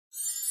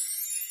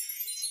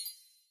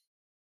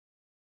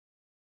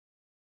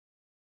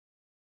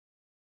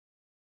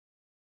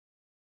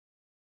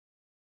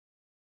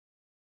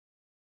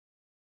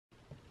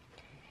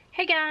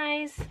Hey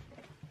guys!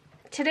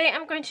 Today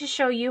I'm going to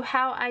show you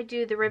how I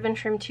do the ribbon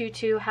trim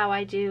tutu, how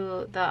I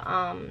do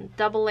the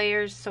double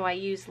layers so I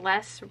use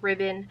less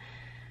ribbon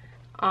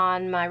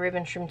on my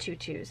ribbon trim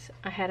tutus.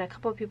 I had a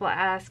couple of people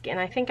ask, and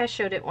I think I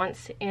showed it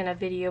once in a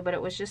video, but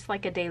it was just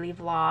like a daily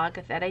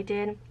vlog that I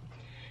did. And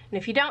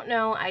if you don't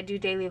know, I do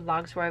daily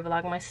vlogs where I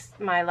vlog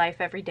my life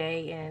every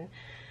day, and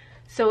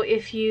so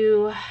if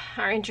you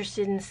are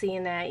interested in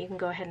seeing that, you can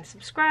go ahead and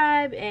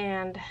subscribe,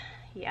 and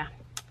yeah.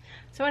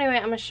 So anyway,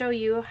 I'm going to show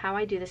you how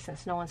I do this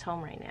since no one's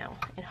home right now,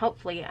 and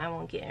hopefully I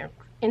won't get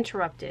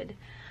interrupted.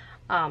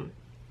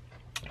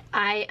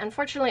 I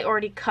unfortunately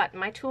already cut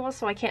my tool,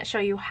 so I can't show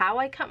you how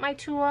I cut my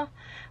tool,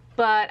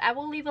 but I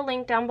will leave a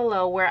link down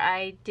below where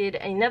I did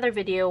another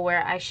video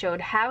where I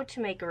showed how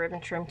to make a ribbon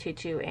trim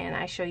tutu, and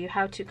I show you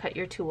how to cut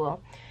your tool.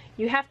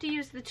 You have to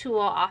use the tool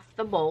off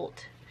the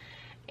bolt,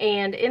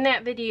 and in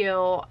that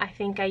video I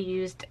think I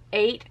used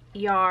 8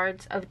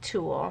 yards of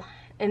tool.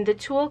 And the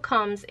tool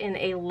comes in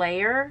a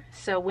layer,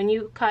 so when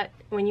you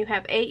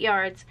have 8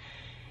 yards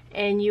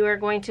and you are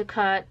going to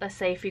cut, let's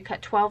say if you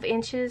cut 12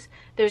 inches,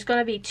 there's going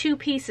to be 2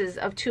 pieces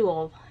of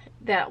tool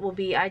that will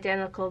be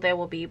identical. There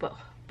will be, but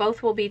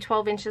both will be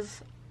 12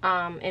 inches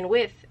in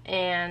width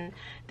and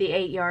the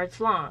 8 yards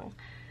long.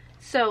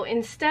 So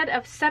instead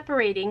of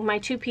separating my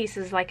 2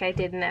 pieces like I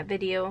did in that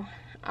video,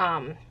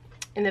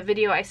 in the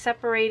video I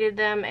separated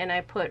them and I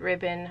put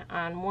ribbon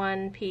on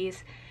one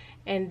piece,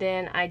 and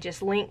then I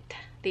just linked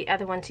the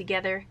other one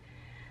together.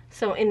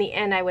 So in the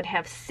end I would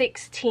have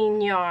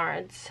 16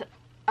 yards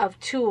of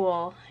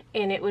tool,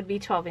 and it would be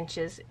 12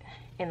 inches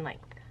in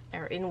length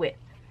or in width.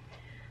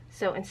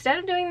 So instead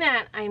of doing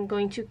that, I'm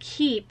going to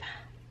keep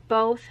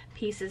both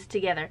pieces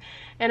together.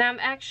 And I've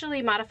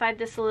actually modified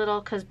this a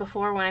little, because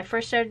before, when I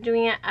first started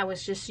doing it, I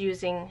was just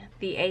using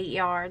the 8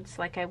 yards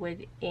like I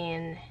would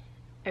in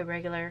a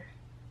regular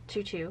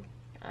tutu,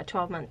 a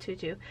 12-month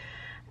tutu.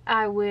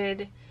 I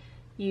would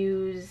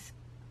use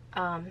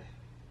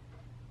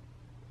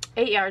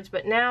 8 yards,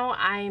 but now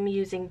I'm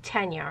using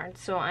 10 yards.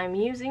 So I'm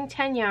using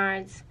 10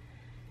 yards,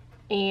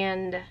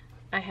 and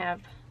I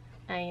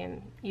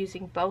am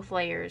using both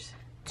layers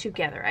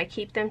together. I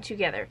keep them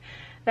together.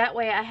 That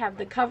way I have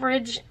the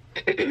coverage,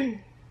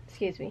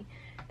 excuse me,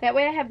 that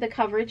way I have the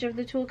coverage of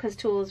the tool, because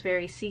tool is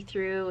very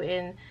see-through,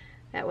 and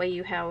that way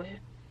you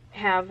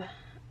have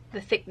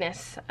the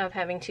thickness of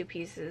having 2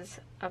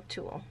 pieces of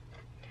tool.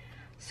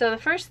 So the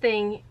first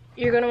thing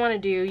you're going to want to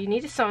do, you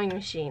need a sewing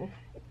machine.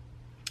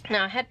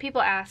 Now, I had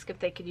people ask if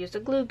they could use a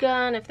glue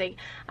gun.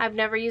 I've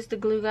never used a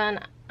glue gun,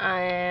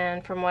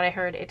 and from what I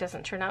heard, it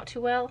doesn't turn out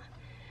too well.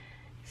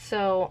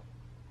 So,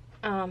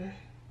 a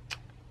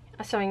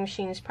sewing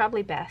machine is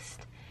probably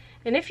best.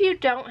 And if you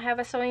don't have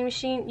a sewing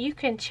machine, you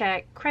can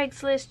check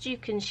Craigslist. You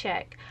can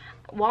check.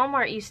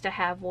 Walmart used to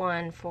have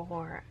one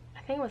for,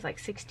 I think it was like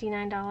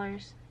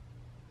 $69.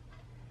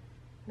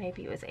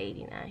 Maybe it was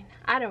 $89.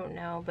 I don't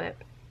know, but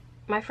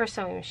my first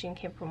sewing machine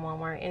came from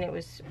Walmart, and it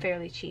was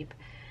fairly cheap.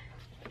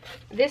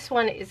 This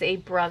one is a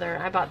Brother.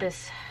 I bought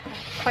this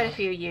quite a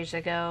few years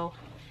ago,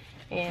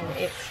 and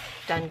it's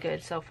done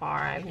good so far.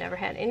 I've never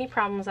had any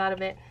problems out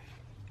of it.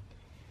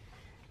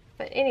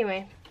 But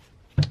anyway,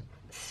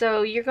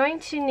 so you're going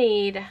to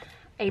need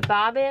a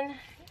bobbin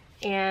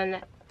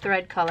and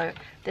thread color,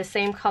 the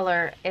same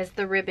color as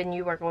the ribbon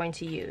you are going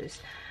to use.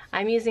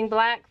 I'm using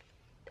black.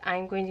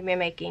 I'm going to be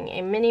making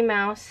a Minnie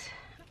Mouse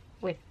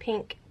with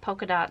pink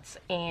polka dots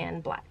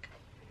and black.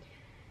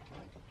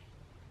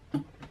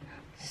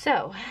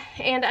 So,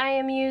 and I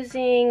am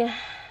using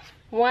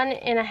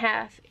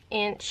 1.5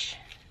 inch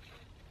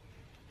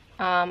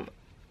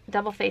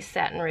double face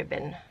satin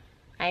ribbon.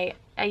 I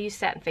use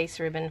satin face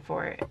ribbon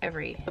for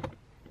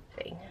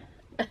everything.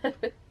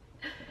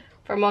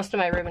 For most of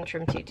my ribbon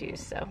trim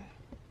tutus, so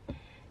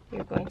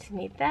you're going to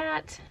need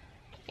that.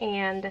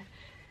 And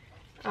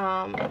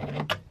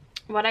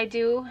what I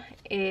do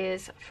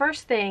is,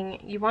 first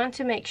thing, you want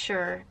to make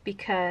sure,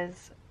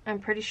 because I'm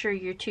pretty sure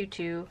your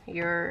tutu,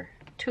 your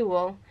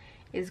tool,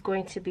 is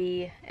going to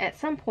be at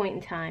some point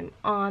in time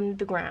on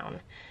the ground.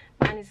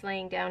 Mine is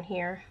laying down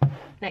here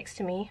next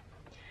to me,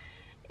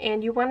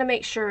 and you want to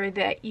make sure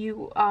that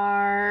you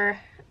are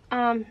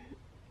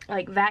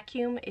like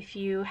vacuum if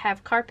you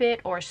have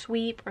carpet or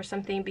sweep or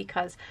something,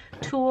 because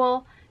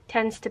tool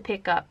tends to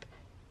pick up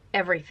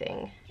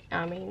everything.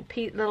 I mean,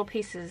 little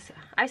pieces.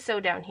 I sew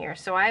down here,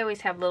 so I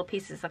always have little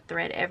pieces of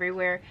thread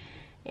everywhere,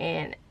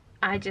 and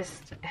I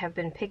just have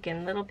been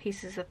picking little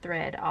pieces of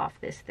thread off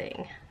this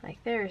thing. Like,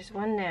 there's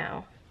one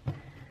now.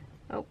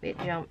 Oh, it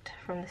jumped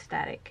from the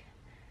static.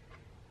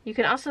 You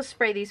can also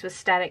spray these with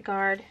Static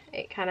Guard.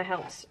 It kind of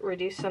helps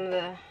reduce some of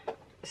the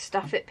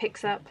stuff it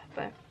picks up,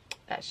 but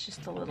that's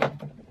just a little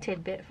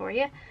tidbit for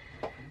you.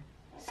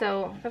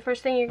 So the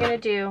first thing you're going to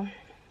do,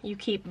 you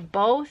keep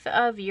both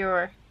of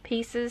your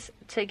pieces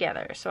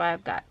together. So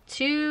I've got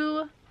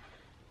 2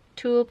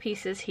 tool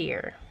pieces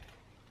here,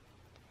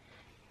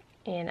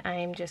 and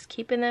I'm just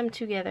keeping them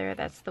together.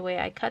 That's the way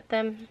I cut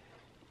them.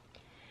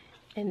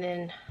 And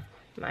then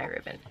my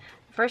ribbon.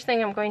 first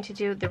thing I'm going to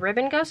do, the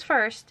ribbon goes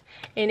first,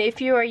 and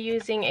if you are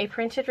using a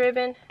printed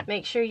ribbon,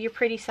 make sure your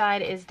pretty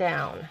side is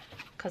down,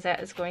 because that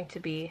is going to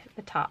be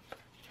the top.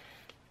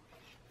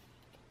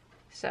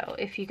 So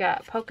if you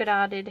got polka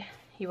dotted,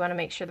 you want to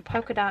make sure the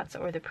polka dots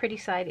or the pretty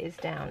side is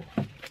down.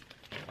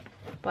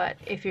 But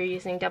if you're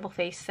using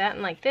double-faced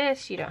satin like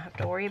this, you don't have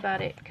to worry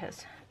about it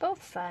because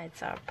both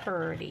sides are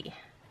pretty.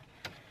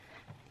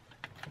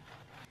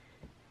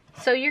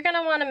 So you're going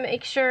to want to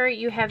make sure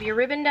you have your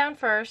ribbon down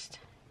first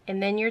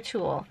and then your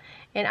tulle.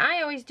 And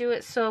I always do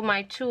it so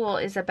my tulle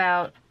is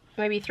about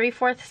maybe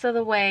 3/4 of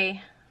the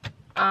way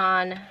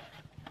on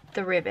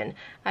the ribbon.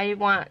 I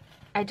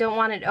don't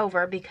want it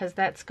over because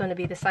that's going to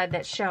be the side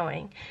that's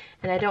showing.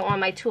 And I don't want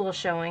my tulle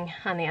showing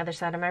on the other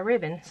side of my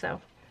ribbon.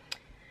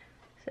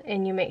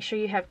 And you make sure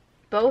you have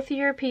both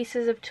your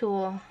pieces of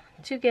tulle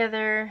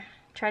together.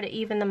 Try to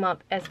even them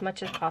up as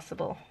much as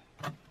possible.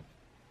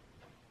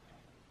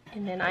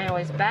 And then I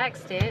always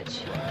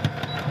backstitch.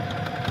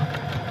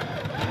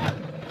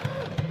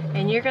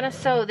 And you're going to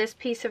sew this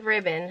piece of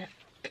ribbon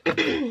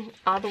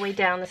all the way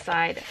down the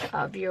side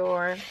of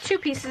your 2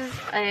 pieces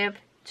of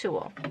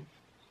tulle.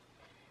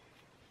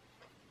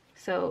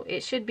 So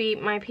it should be,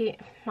 my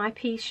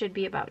piece should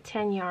be about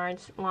 10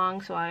 yards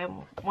long, so I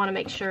want to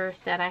make sure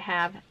that I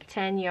have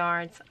 10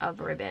 yards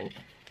of ribbon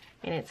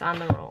and it's on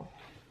the roll.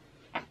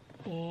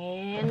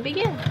 And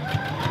begin.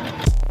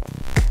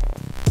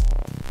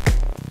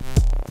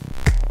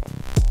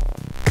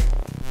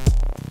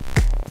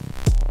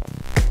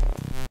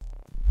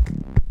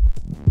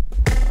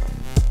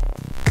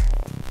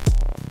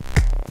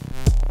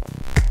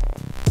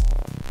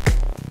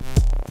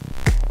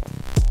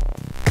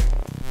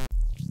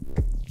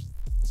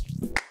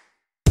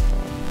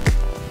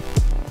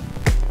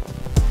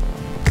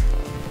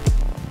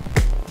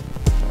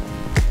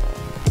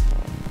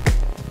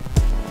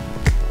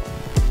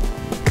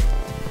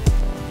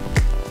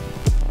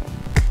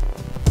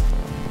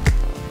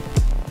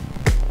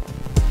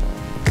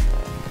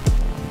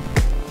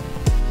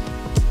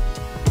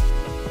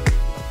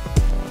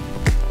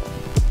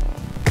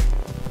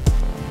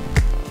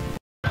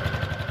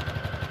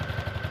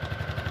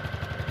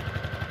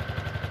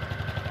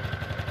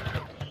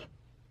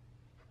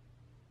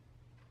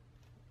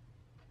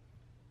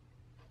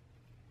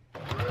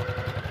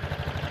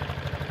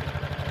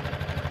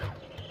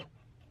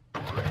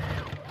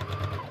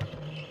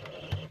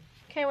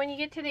 Okay, when you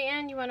get to the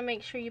end, you want to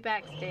make sure you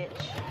backstitch.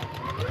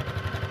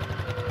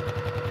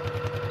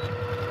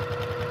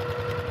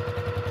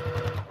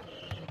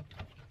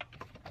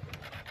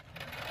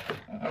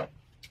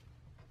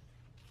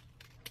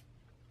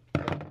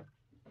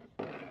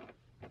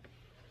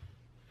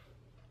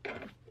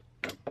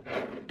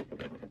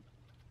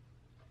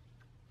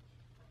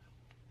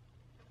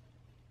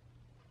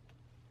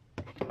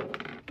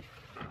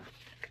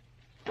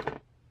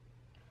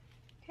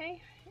 Okay,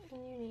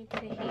 and you need to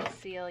heat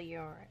seal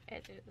your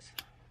edges.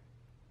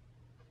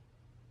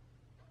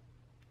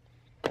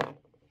 So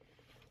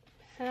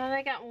now that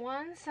I got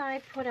one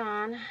side put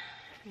on,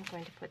 I'm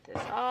going to put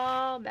this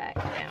all back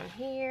down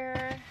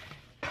here.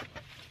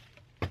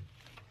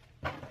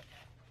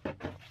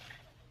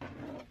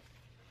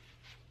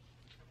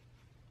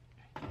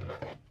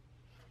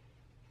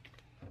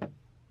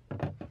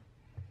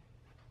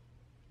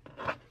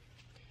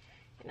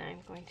 And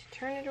I'm going to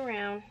turn it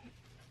around.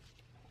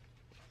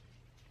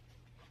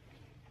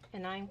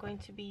 And I'm going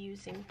to be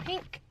using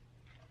pink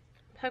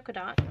polka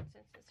dot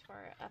since it's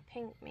for a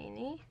pink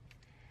mini.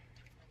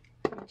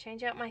 I'm going to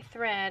change out my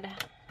thread.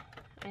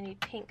 I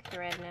need pink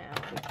thread now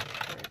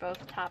for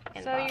both top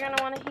and bottom. So you're going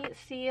to want to heat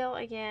seal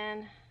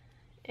again.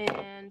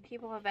 And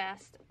people have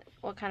asked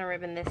what kind of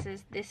ribbon this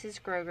is. This is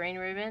grosgrain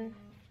ribbon.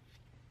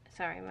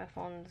 Sorry, my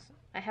phone's,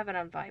 I have it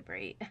on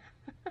vibrate.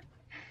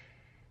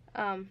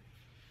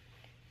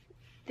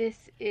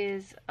 This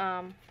is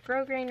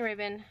grosgrain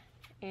ribbon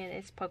and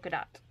it's polka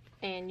dot.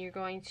 And you're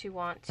going to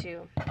want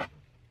to,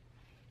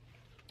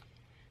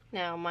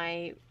 now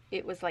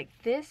it was like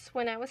this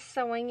when I was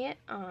sewing it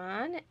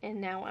on,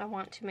 and now I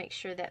want to make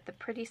sure that the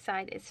pretty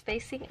side is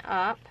facing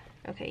up.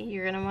 Okay,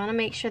 you're going to want to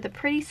make sure the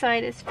pretty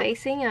side is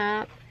facing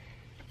up,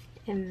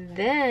 and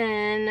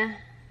then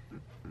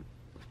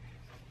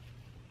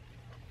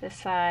the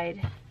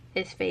side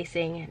is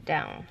facing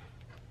down.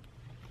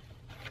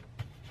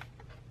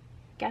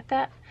 Got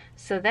that?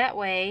 So that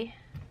way,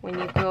 when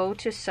you go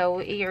to sew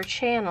your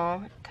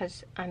channel,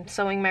 because I'm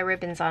sewing my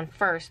ribbons on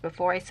first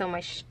before I sew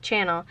my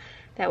channel,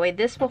 that way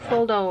this will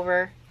fold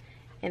over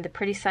and the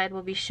pretty side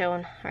will be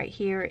shown right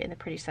here and the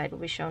pretty side will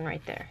be shown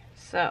right there.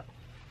 So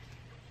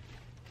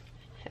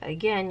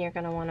again, you're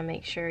going to want to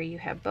make sure you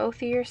have both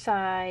of your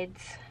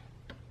sides,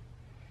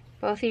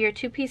 both of your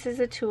 2 pieces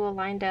of tulle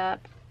lined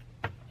up,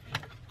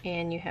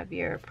 and you have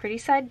your pretty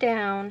side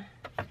down,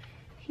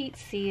 heat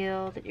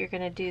sealed. You're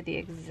going to do the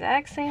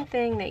exact same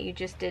thing that you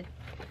just did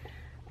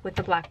with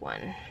the black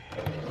one,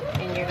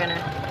 and you're gonna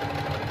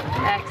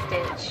back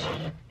stitch,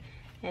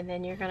 and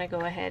then you're gonna go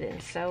ahead and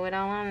sew it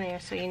all on there.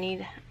 So you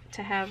need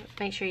to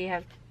make sure you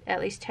have at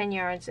least 10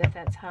 yards, if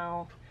that's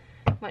how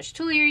much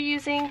tulle you're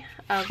using,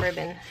 of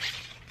ribbon.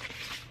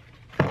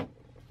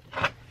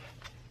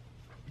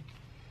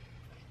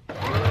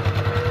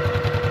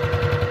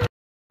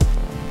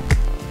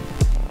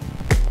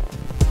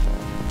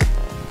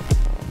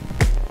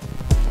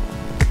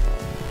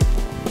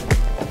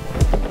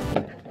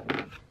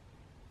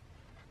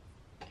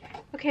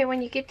 Okay,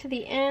 when you get to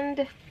the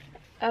end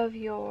of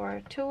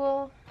your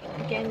tulle,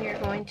 again, you're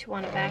going to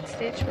want to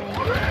backstitch when you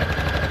get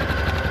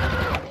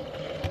there.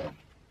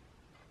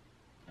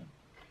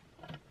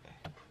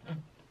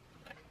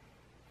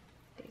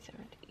 These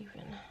aren't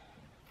even.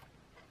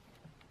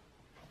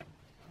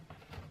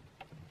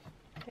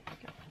 There you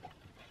go.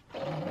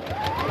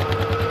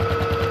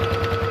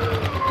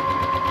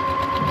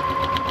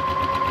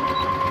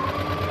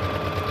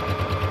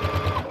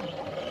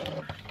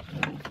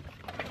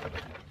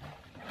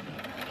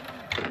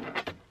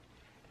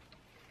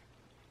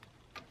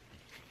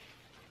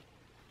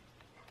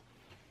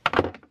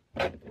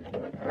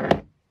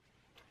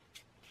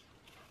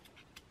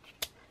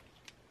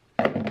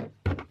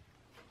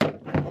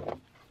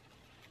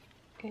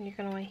 And you're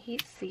going to want to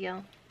heat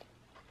seal.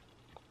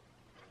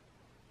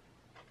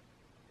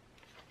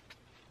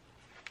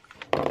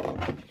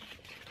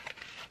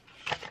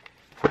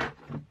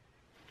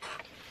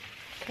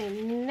 Okay,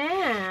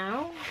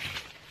 now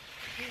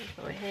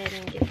go ahead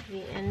and get to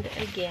the end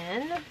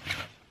again.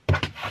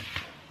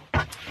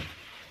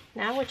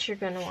 Now what you're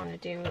going to want to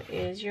do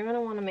is you're going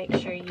to want to make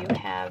sure you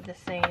have the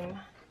same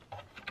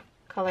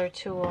color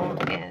tulle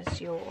as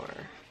your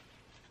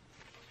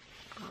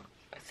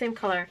same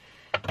color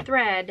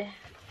thread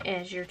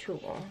as your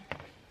tulle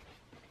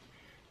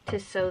to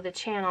sew the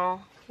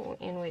channel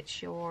in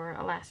which your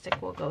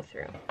elastic will go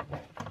through.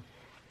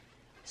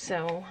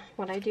 So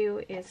what I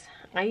do is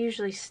I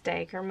usually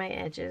stagger my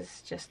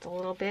edges just a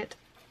little bit,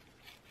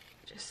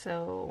 just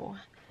so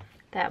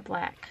that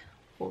black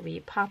will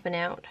be popping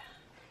out.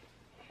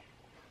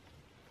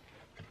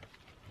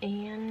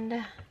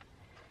 And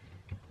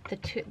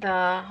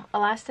the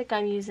elastic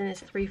I'm using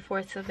is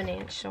 3/4 of an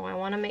inch, so I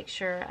want to make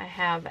sure I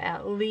have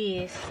at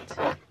least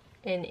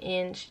an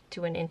inch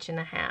to an inch and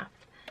a half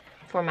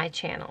for my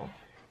channel,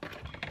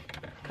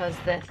 because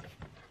the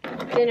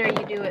thinner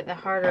you do it, the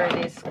harder it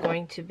is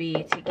going to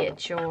be to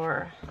get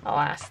your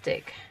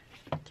elastic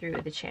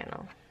through the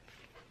channel.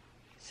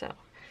 So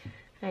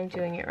I'm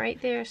doing it right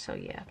there, so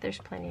yeah, there's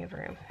plenty of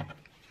room.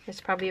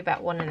 It's probably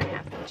about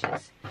 1.5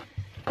 inches.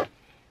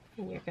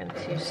 And you're going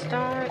to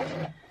start,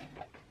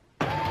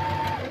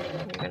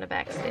 and you're going to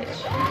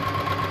backstitch.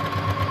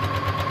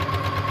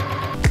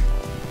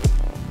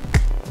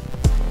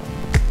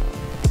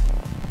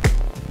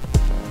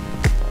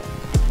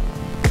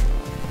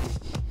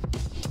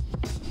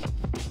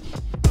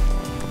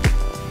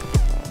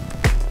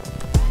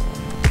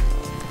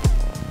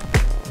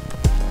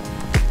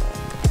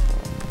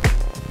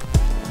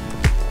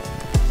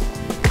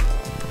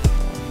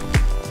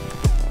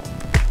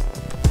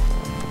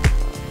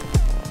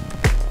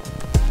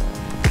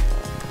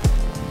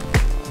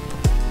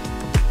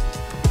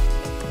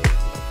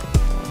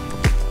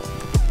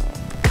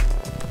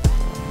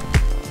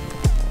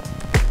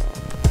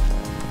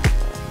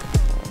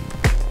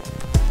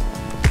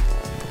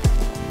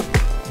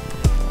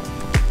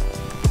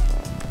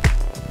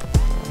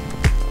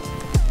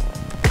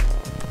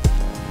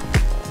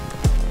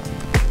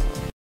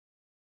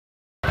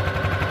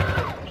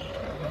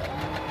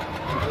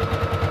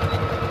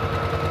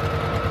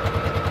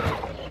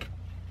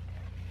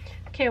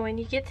 Okay, when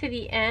you get to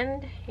the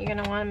end, you're going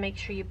to want to make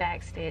sure you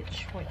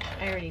backstitch, which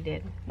I already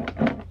did.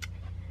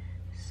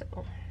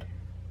 So,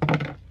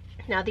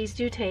 now these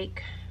do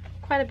take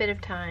quite a bit of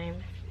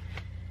time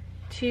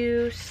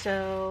to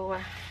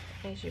sew,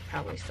 as you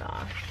probably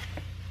saw.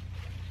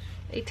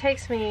 It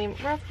takes me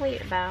roughly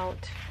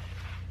about,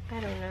 I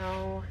don't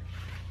know,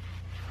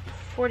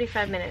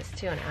 45 minutes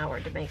to an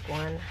hour to make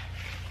one,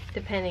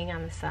 depending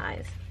on the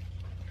size.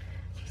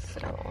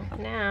 So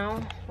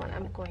now what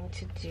I'm going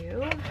to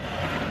do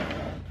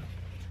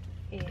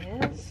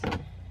is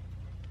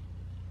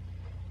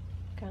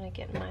gonna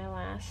get my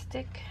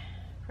elastic.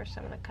 First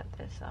I'm gonna cut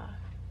this off.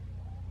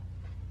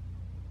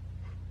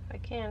 If I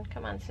can,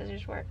 come on,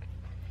 scissors work.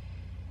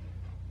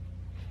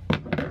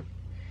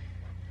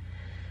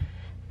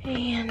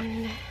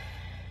 And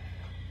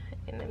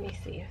let me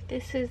see if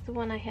this is the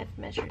one I had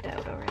measured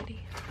out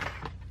already.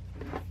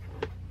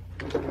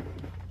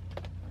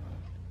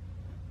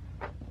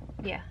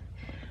 Yeah.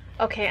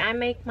 Okay, I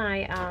make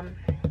my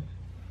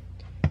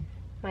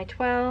my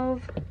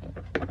 12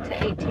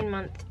 to 18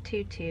 month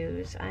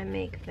tutus. I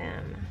make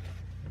them.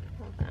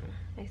 Hold on.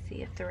 I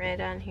see a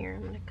thread on here.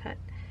 I'm gonna cut.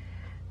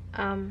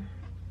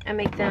 I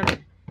make them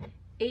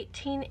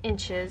 18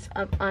 inches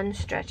of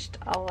unstretched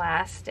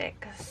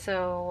elastic.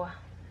 So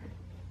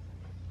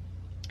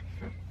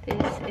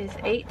this is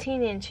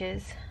 18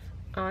 inches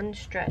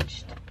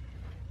unstretched.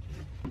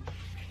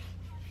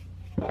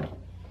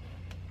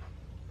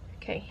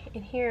 Okay,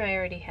 in here I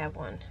already have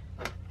one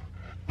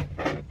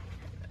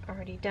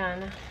already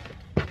done.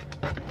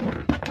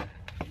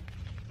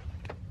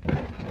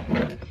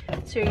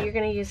 So you're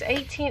going to use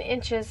 18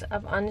 inches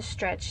of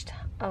unstretched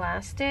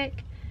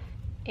elastic,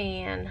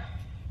 and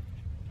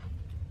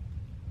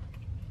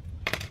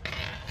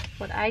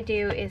what I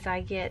do is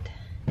I get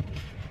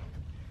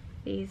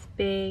these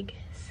big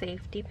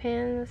safety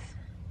pins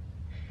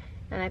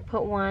and I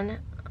put one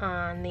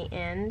on the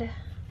end.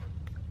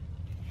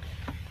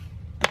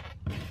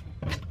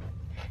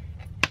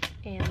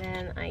 and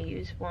then I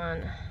use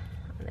one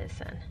on this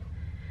end.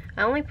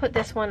 I only put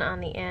this one on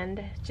the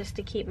end just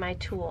to keep my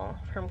tool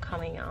from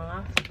coming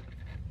off.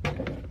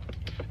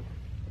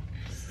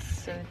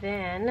 So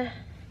then,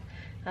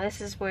 now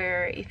this is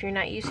where if you're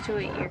not used to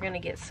it, you're going to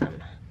get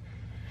some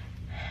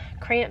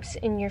cramps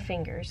in your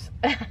fingers.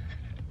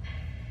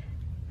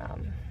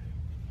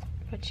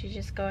 But you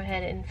just go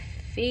ahead and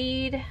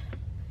feed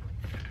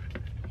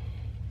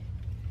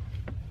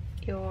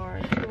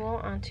your tool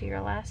onto your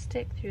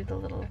elastic through the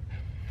little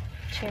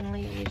channel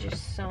you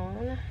just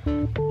sewn.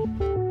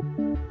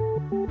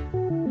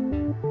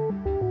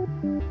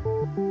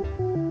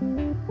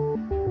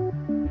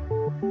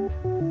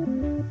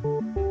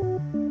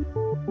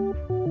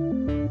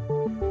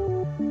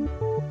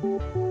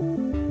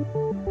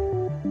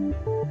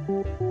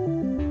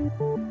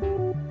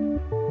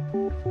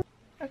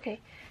 Okay,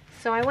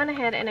 so I went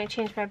ahead and I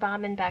changed my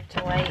bobbin back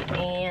to white,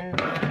 and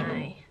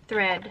my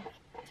thread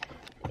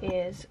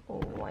is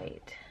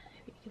white.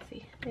 If you can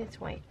see,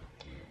 it's white.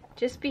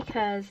 Just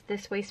because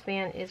this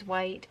waistband is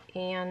white,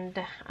 and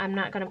I'm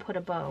not going to put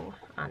a bow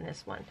on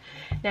this one.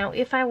 Now,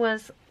 if I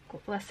was,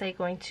 let's say,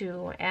 going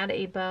to add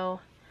a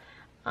bow,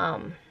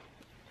 I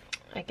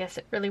guess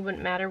it really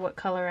wouldn't matter what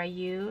color I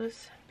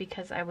use,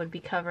 because I would be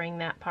covering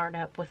that part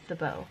up with the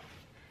bow.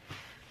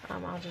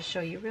 I'll just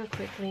show you real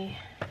quickly.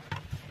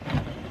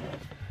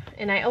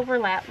 And I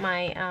overlap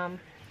my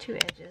two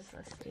edges.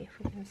 Let's see if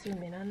we can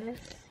zoom in on this.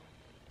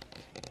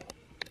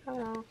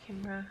 Hello,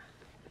 camera.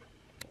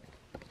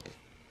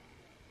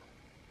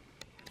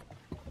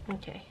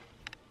 Okay.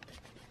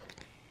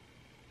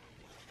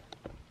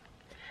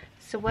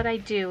 So what I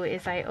do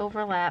is I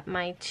overlap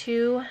my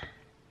two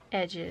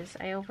edges.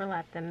 I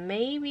overlap them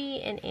maybe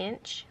an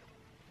inch.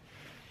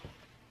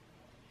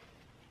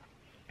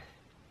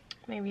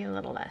 Maybe a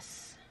little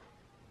less.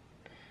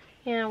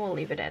 Yeah, we'll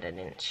leave it at an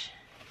inch.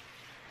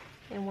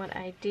 And what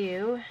I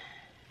do,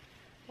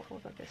 we'll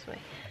go this way,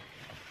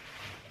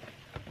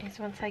 is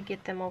once I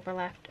get them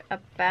overlapped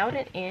about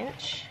an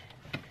inch,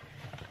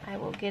 I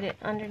will get it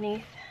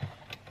underneath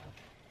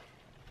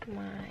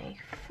my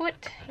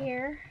foot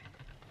here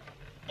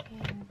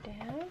and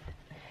down.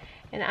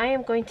 And I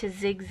am going to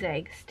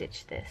zigzag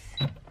stitch this.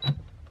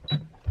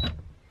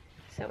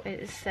 So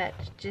it is set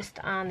just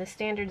on the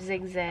standard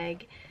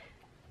zigzag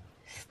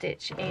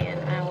stitch,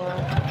 and I will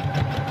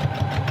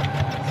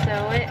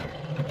sew it.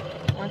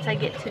 Once I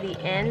get to the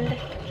end,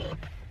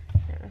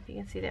 I don't know if you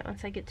can see that,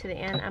 once I get to the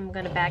end, I'm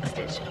going to back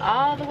stitch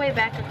all the way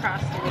back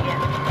across to the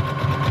end.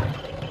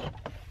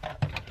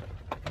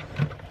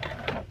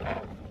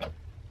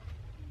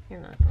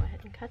 And I'll go ahead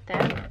and cut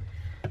that.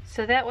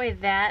 So that way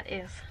that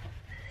is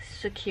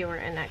secure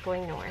and not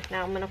going north.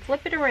 Now I'm going to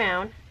flip it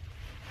around,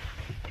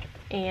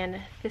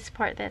 and this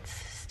part that's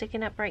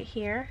sticking up right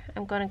here,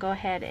 I'm going to go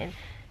ahead and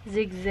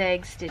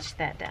zigzag stitch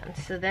that down.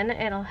 So then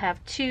it'll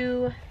have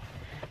two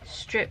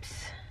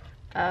strips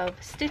of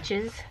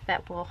stitches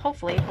that will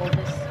hopefully hold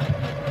this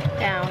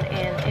down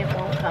and it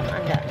won't come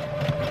undone.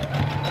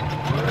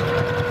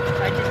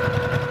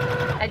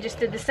 So I just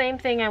did the same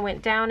thing. I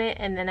went down it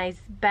and then I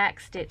back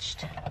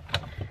stitched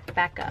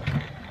back up.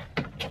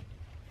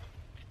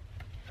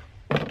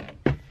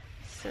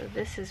 So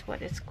this is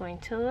what it's going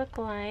to look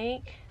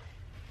like.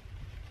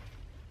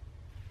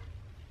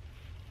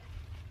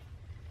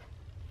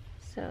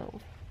 So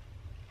of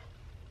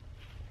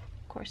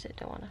course it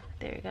don't want to,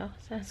 there you go.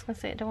 So I was going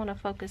to say I don't want to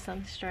focus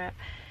on the strap.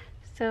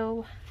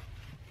 So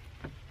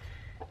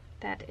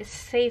that is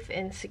safe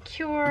and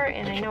secure,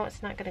 and I know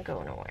it's not going to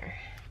go nowhere.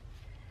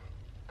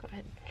 Go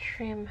ahead and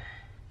trim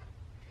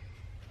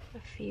a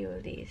few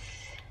of these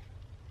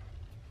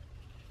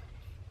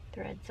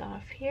threads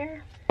off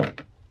here. Okay,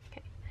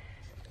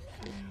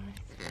 let's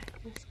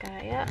back this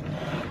guy up.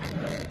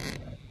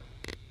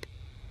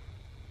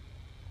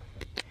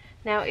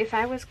 Now if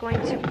I was going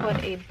to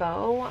put a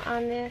bow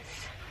on this,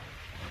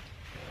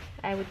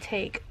 I would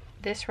take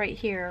this right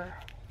here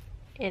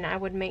and I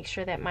would make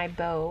sure that my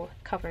bow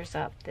covers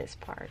up this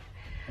part.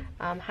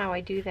 How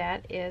I do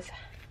that is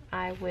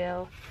I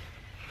will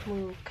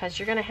move, because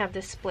you're going to have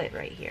this split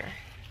right here,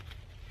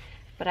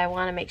 but I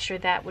want to make sure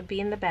that would be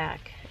in the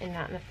back and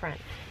not in the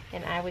front.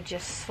 And I would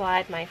just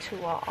slide my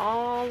tool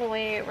all the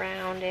way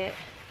around it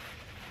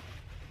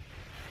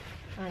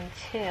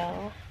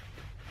until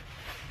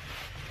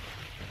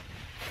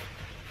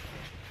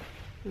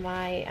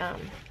my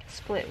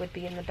split would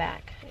be in the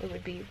back. It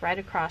would be right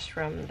across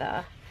from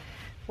the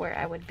where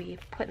I would be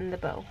putting the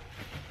bow.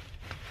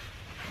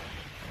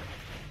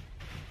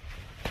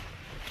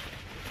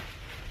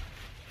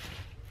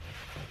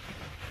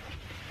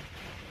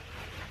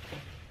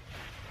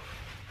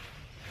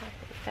 I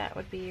think that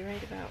would be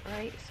right about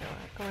right, so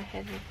I'll go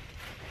ahead and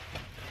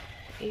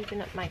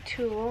even up my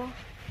tool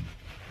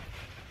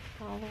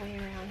all the way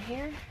around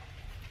here.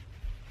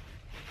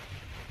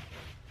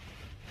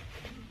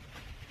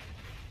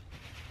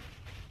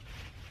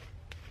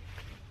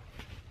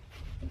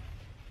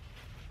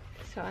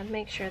 So I'd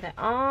make sure that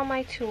all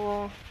my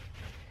tool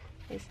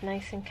is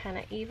nice and kind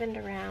of evened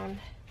around,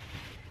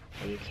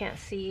 so you can't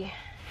see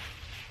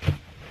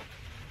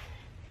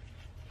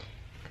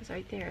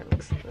right there it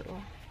looks a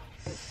little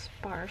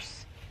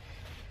sparse.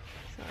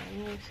 So I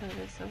move some of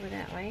this over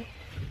that way.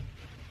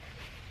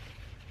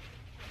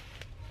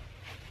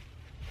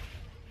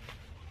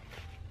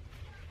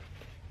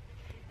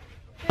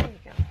 There you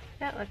go.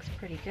 That looks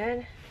pretty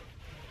good.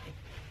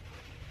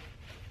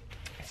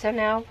 So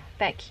now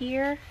back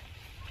here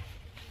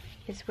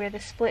is where the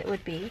split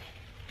would be.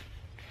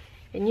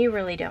 And you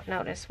really don't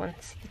notice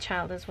once the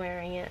child is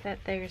wearing it that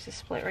there's a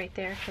split right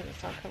there because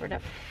it's all covered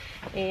up.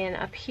 And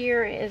up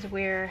here is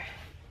where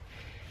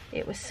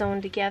it was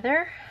sewn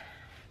together.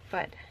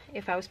 But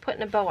if I was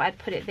putting a bow, I'd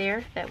put it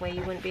there. That way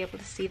you wouldn't be able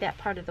to see that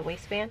part of the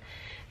waistband.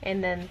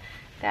 And then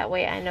that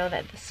way I know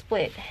that the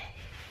split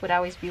would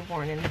always be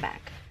worn in the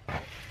back.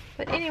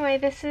 But anyway,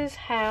 this is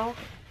how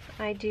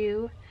I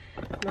do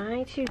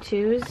my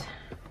tutus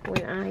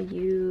when I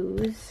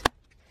use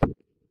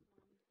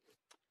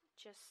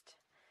just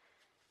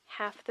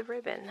half the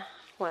ribbon.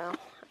 Well,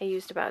 I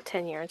used about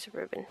 10 yards of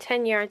ribbon.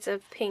 10 yards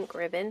of pink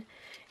ribbon,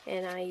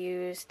 and I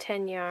used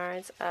 10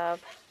 yards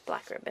of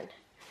black ribbon.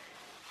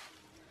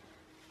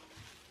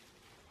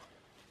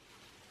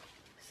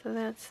 So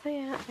that's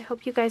that. I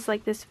hope you guys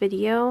like this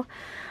video.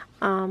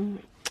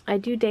 I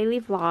do daily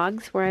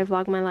vlogs where I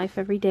vlog my life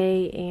every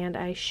day, and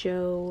I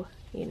show,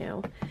 you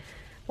know,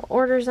 what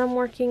orders I'm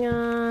working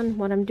on,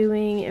 what I'm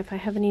doing. If I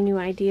have any new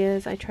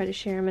ideas, I try to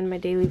share them in my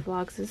daily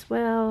vlogs as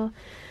well.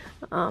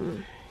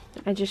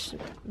 I just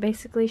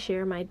basically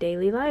share my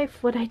daily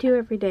life, what I do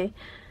every day.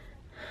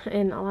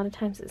 And a lot of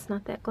times it's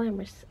not that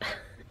glamorous.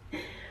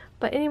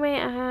 But anyway,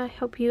 I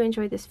hope you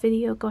enjoyed this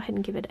video. Go ahead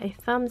and give it a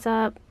thumbs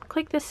up.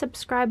 Click the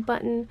subscribe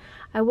button.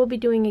 I will be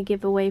doing a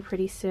giveaway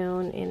pretty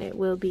soon, and it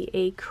will be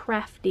a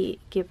crafty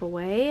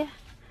giveaway.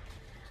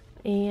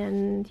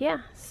 And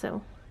yeah,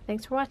 so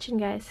thanks for watching,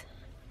 guys.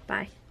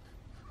 Bye.